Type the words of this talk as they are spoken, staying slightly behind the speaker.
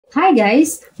Hi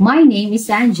guys, my name is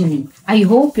Angeli. I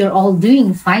hope you're all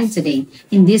doing fine today.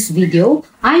 In this video,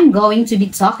 I'm going to be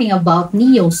talking about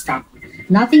NIO stock.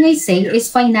 Nothing I say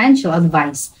is financial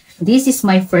advice. This is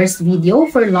my first video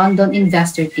for London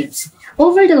investor tips.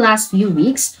 Over the last few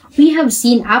weeks, we have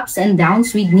seen ups and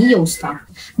downs with NIO stock.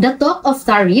 The talk of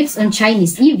tariffs on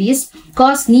Chinese EVs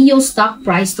caused NIO stock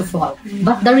price to fall.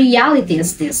 But the reality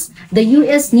is this: the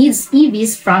US needs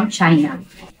EVs from China.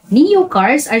 NIO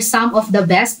cars are some of the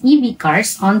best EV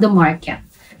cars on the market.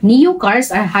 NIO cars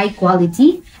are high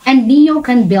quality and NIO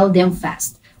can build them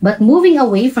fast. But moving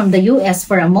away from the US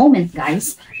for a moment,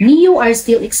 guys, NIO are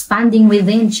still expanding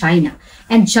within China,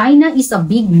 and China is a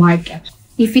big market.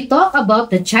 If we talk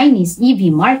about the Chinese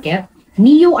EV market,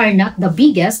 NIO are not the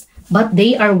biggest, but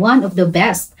they are one of the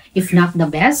best. If not the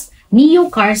best,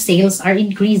 NIO car sales are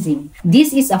increasing.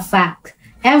 This is a fact.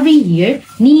 Every year,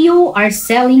 NIO are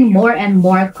selling more and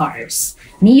more cars.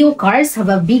 NIO cars have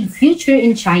a big future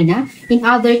in China, in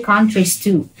other countries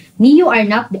too. NIO are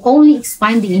not only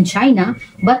expanding in China,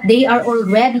 but they are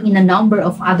already in a number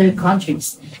of other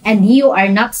countries. And NIO are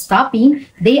not stopping,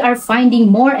 they are finding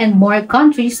more and more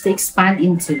countries to expand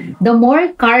into. The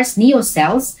more cars NIO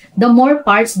sells, the more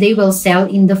parts they will sell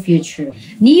in the future.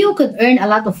 NIO could earn a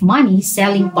lot of money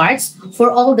selling parts for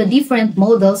all the different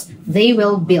models they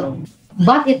will build.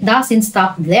 But it doesn't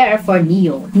stop there for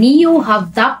NIO. NIO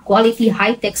have top quality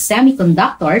high-tech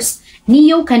semiconductors.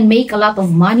 NIO can make a lot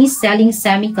of money selling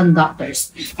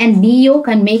semiconductors. And NIO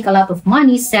can make a lot of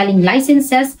money selling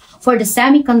licenses for the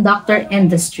semiconductor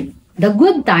industry. The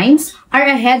good times are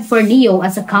ahead for NIO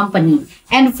as a company.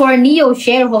 And for NIO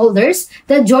shareholders,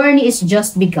 the journey is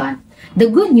just begun. The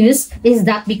good news is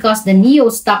that because the NIO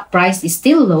stock price is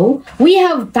still low, we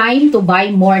have time to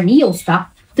buy more NIO stock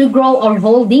to grow our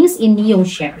holdings in NIO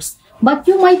shares. But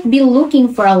you might be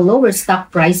looking for a lower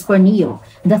stock price for NIO.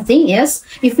 The thing is,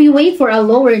 if we wait for a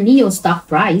lower NIO stock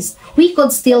price, we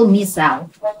could still miss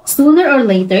out. Sooner or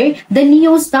later, the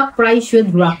NIO stock price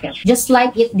should rocket, just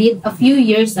like it did a few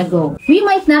years ago. We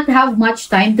might not have much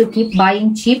time to keep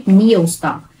buying cheap NIO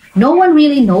stock. No one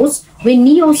really knows when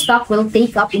NIO stock will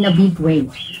take up in a big way.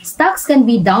 Stocks can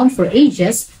be down for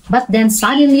ages, but then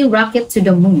suddenly rocket to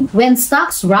the moon. When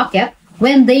stocks rocket,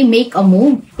 when they make a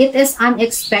move, it is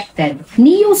unexpected.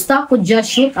 NIO stock would just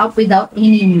shoot up without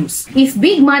any news. If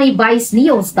big money buys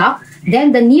NIO stock,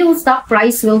 then the NIO stock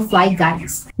price will fly,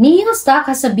 guys. NIO stock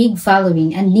has a big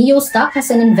following, and NIO stock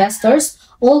has an investors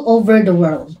all over the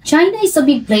world. China is a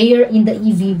big player in the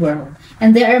EV world,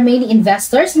 and there are many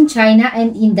investors in China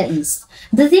and in the East.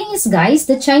 The thing is, guys,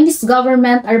 the Chinese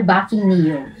government are backing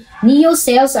NIO. NIO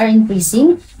sales are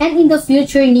increasing, and in the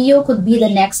future, NIO could be the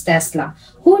next Tesla.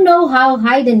 Who knows how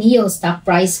high the NIO stock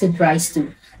price could rise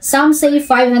to? Some say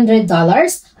 $500,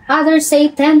 others say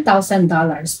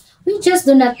 $10,000. We just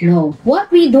do not know. What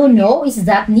we do know is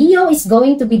that NIO is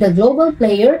going to be the global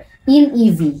player in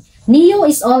EV. NIO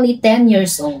is only 10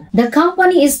 years old. The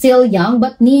company is still young,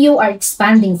 but NIO are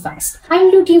expanding fast. I'm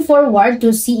looking forward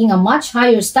to seeing a much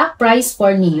higher stock price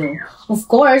for NIO. Of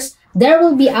course, there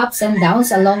will be ups and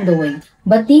downs along the way,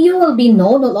 but NIO will be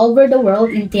known all over the world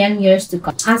in 10 years to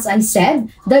come. As I said,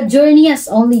 the journey has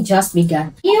only just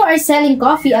begun. NIO are selling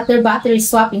coffee at their battery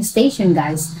swapping station,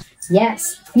 guys.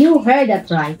 Yes, you heard that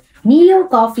right. NIO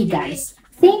coffee, guys.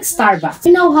 Think Starbucks.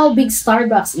 You know how big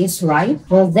Starbucks is, right?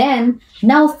 Well then,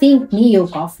 now think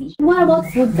NIO coffee. What about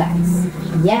food, guys?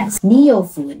 Yes, NIO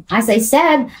food. As I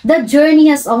said, the journey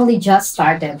has only just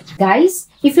started. Guys,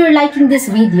 if you're liking this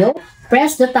video,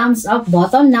 press the thumbs up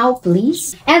button now,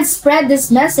 please. And spread this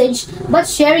message by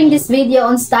sharing this video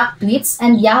on stock tweets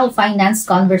and Yahoo Finance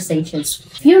conversations.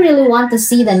 If you really want to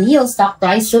see the NIO stock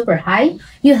price super high,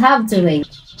 you have to wait.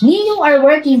 NIO are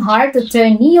working hard to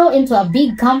turn NIO into a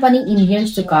big company in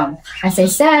years to come. As I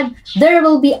said, there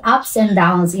will be ups and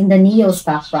downs in the NIO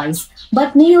stock price.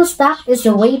 But NIO stock is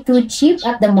way too cheap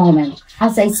at the moment.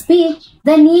 As I speak,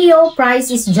 the NIO price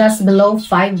is just below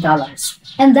 $5.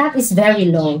 And that is very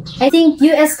low. I think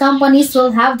US companies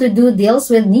will have to do deals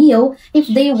with NIO if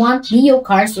they want NIO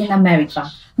cars in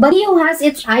America. But NIO has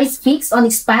its eyes fixed on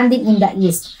expanding in the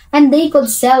East, and they could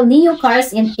sell NIO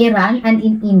cars in Iran and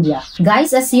in India.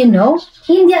 Guys, as you know,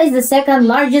 India is the second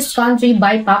largest country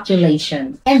by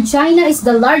population. And China is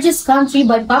the largest country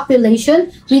by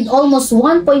population with almost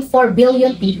 1.4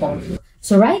 billion people.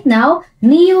 So right now,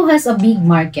 NIO has a big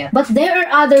market. But there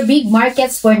are other big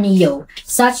markets for NIO,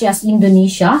 such as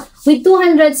Indonesia with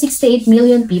 268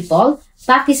 million people,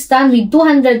 Pakistan with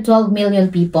 212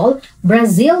 million people,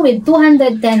 Brazil with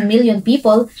 210 million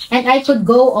people, and I could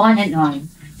go on and on.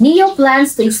 NIO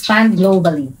plans to expand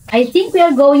globally. I think we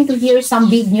are going to hear some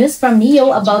big news from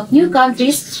NIO about new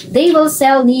countries they will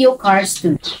sell NIO cars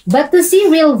to. But to see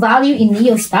real value in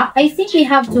NIO stock, I think we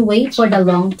have to wait for the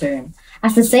long term.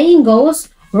 As the saying goes,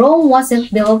 Rome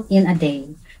wasn't built in a day.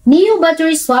 NIO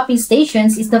battery swapping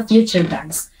stations is the future,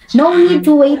 guys. No need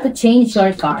to wait to change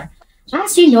your car.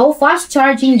 As you know, fast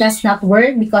charging does not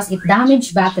work because it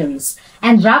damages batteries,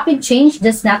 and rapid change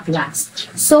does not last.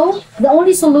 So, the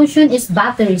only solution is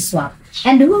battery swap.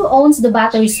 And who owns the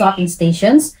battery swapping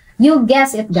stations? You'll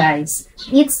guess it, guys.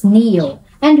 It's NIO.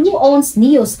 And who owns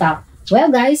NIO stock? Well,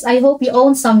 guys, I hope you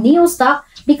own some NIO stock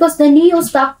because the NIO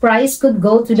stock price could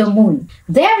go to the moon.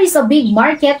 There is a big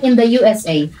market in the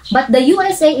USA, but the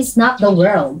USA is not the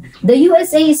world. The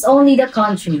USA is only the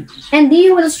country, and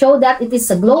NIO will show that it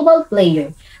is a global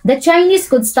player. The Chinese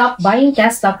could stop buying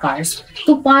Tesla cars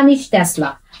to punish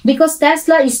Tesla because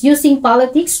Tesla is using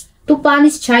politics to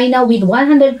punish China with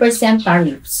 100%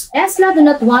 tariffs. Tesla do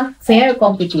not want fair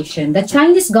competition. The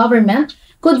Chinese government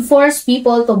could force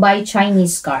people to buy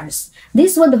Chinese cars.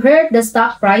 This would hurt the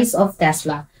stock price of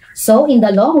Tesla. So, in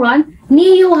the long run,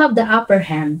 NIO have the upper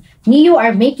hand. NIO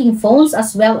are making phones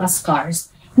as well as cars.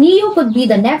 NIO could be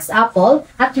the next Apple,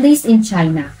 at least in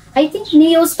China. I think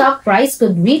NIO stock price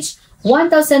could reach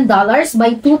 $1,000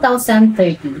 by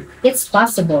 2030. It's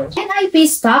possible. NIP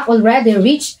stock already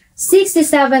reached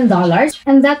 $67,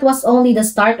 and that was only the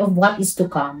start of what is to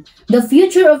come. The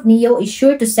future of NIO is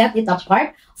sure to set it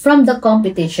apart from the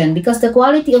competition because the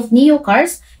quality of NIO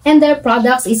cars and their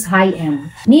products is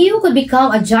high-end. NIO could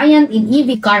become a giant in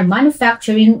EV car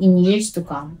manufacturing in years to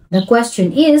come. The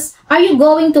question is, are you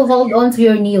going to hold on to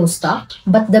your NIO stock?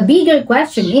 But the bigger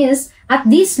question is, at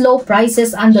these low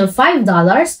prices under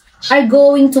 $5, are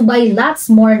going to buy lots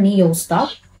more NIO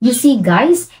stock? You see,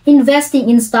 guys, investing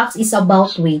in stocks is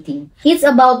about waiting. It's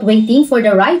about waiting for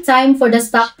the right time for the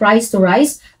stock price to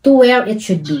rise to where it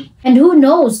should be. And who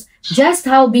knows just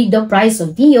how big the price of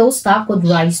NIO stock could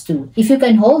rise to. If you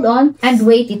can hold on and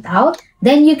wait it out,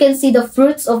 then you can see the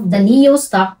fruits of the NIO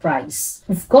stock price.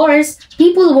 Of course,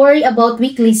 people worry about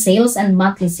weekly sales and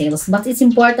monthly sales, but it's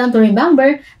important to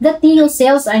remember that NIO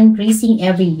sales are increasing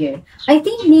every year. I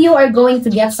think NIO are going to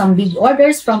get some big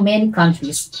orders from many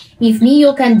countries. If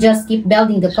NIO can just keep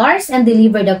building the cars and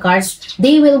deliver the cars,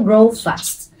 they will grow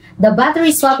fast. The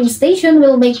battery swapping station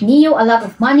will make NIO a lot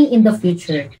of money in the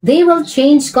future. They will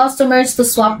change customers to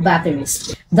swap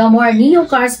batteries. The more NIO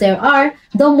cars there are,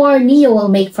 the more NIO will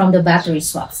make from the battery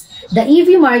swaps. The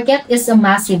EV market is a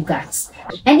massive, guys.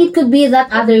 And it could be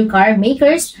that other car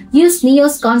makers use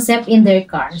NIO's concept in their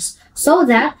cars so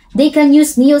that they can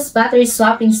use NIO's battery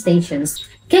swapping stations.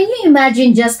 Can you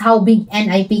imagine just how big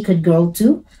NIP could grow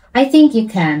to? I think you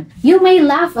can. You may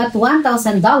laugh at $1,000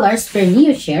 per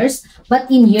NIO shares, but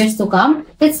in years to come,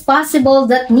 it's possible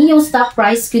that NIO stock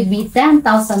price could be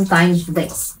 10,000 times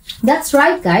this. That's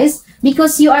right, guys.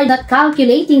 Because you are not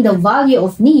calculating the value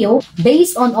of NIO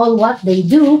based on all what they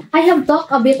do, I have talked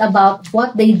a bit about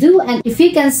what they do, and if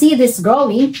you can see this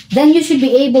growing, then you should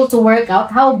be able to work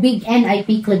out how big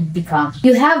NIP could become.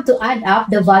 You have to add up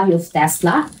the value of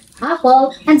Tesla,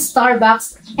 Apple, and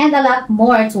Starbucks, and a lot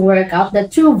more to work out the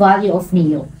true value of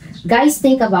NIO. Guys,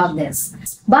 think about this.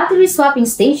 Battery swapping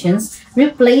stations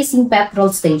replacing petrol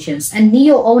stations, and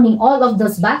NIO owning all of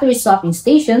those battery swapping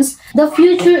stations, the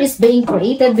future is being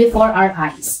created before our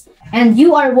eyes. And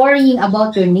you are worrying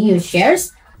about your NIO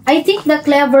shares? I think the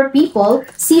clever people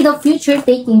see the future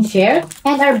taking share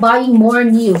and are buying more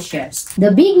NIO shares.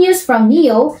 The big news from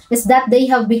NIO is that they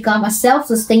have become a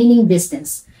self-sustaining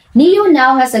business. NIO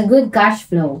now has a good cash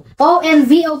flow.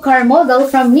 NVO car model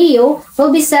from NIO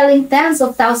will be selling tens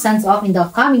of thousands of in the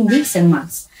coming weeks and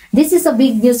months. This is a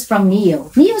big news from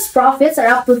NIO. NIO's profits are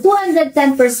up to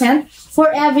 210% for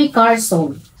every car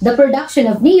sold. The production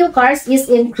of NIO cars is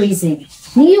increasing.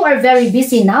 NIO are very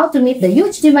busy now to meet the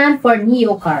huge demand for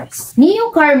NIO cars.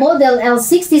 NIO car model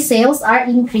L60 sales are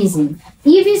increasing.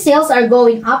 EV sales are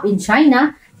going up in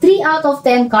China. 3 out of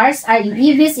 10 cars are in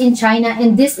EVs in China,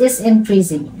 and this is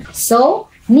increasing. So,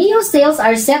 NIO sales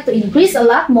are set to increase a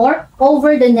lot more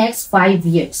over the next 5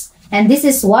 years. And this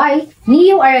is why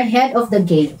NIO are ahead of the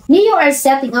game. NIO are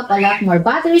setting up a lot more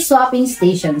battery swapping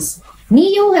stations.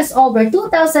 NIO has over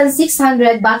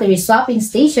 2,600 battery swapping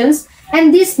stations,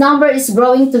 and this number is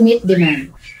growing to meet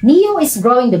demand. NIO is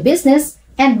growing the business,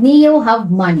 and NIO have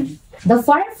money. The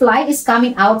Firefly is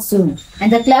coming out soon,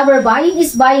 and the clever buying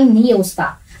is buying NIO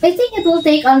stock. I think it will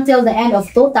take until the end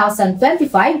of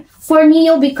 2025 for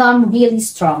NIO become really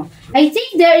strong. I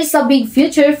think there is a big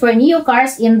future for NIO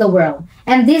cars in the world,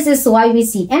 and this is why we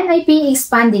see NIP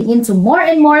expanding into more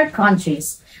and more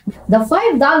countries. The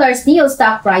 $5 NIO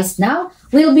stock price now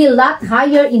will be a lot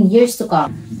higher in years to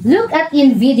come. Look at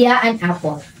NVIDIA and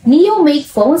Apple. NIO make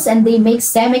phones and they make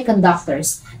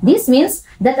semiconductors. This means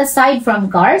that aside from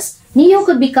cars, NIO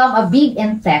could become a big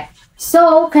in tech.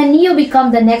 So, can NIO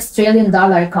become the next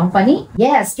trillion-dollar company?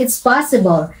 Yes, it's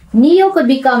possible. NIO could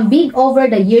become big over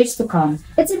the years to come.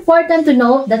 It's important to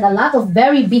note that a lot of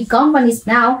very big companies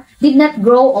now did not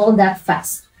grow all that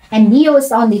fast. And NIO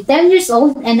is only 10 years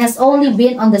old and has only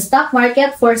been on the stock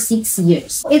market for 6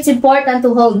 years. It's important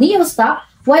to hold NIO stock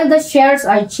while the shares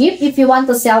are cheap if you want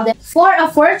to sell them for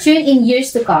a fortune in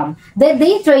years to come. The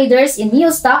day traders in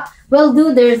NIO stock will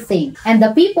do their thing, and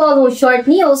the people who short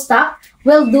NIO stock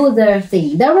will do their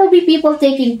thing. There will be people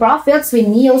taking profits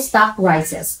when NIO stock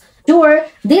rises. Sure,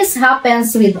 this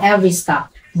happens with every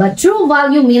stock, but true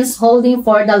value means holding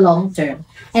for the long term.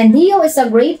 And NIO is a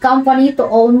great company to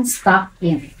own stock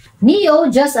in.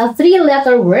 NIO, just a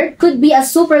 3-letter word, could be a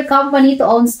super company to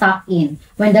own stock in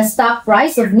when the stock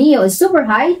price of NIO is super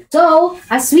high. So,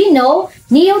 as we know,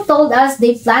 NIO told us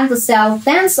they plan to sell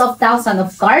tens of thousands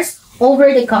of cars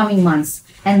over the coming months.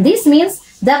 And this means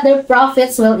that their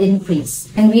profits will increase.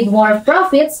 And with more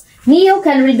profits, NIO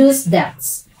can reduce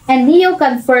debts. And NIO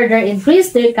can further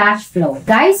increase their cash flow.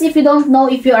 Guys, if you don't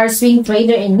know if you are a swing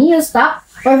trader in NIO stock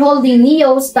or holding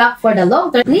NIO stock for the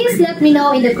long term, please let me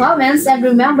know in the comments and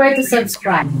remember to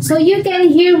subscribe so you can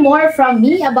hear more from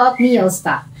me about NIO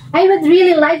stock. I would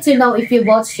really like to know if you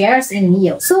bought shares in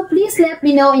NIO. So please let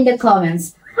me know in the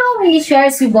comments how many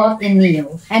shares you bought in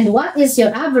NIO and what is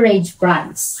your average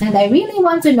price. And I really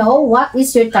want to know what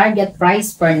is your target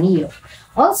price for NIO.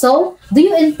 Also, do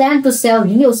you intend to sell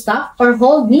NIO stock or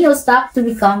hold NIO stock to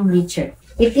become richer?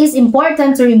 It is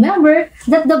important to remember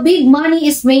that the big money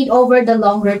is made over the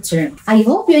longer term. I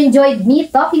hope you enjoyed me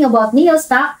talking about NIO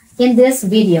stock in this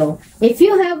video. If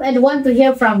you have and want to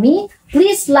hear from me,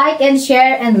 please like and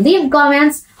share and leave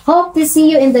comments. Hope to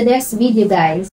see you in the next video, guys.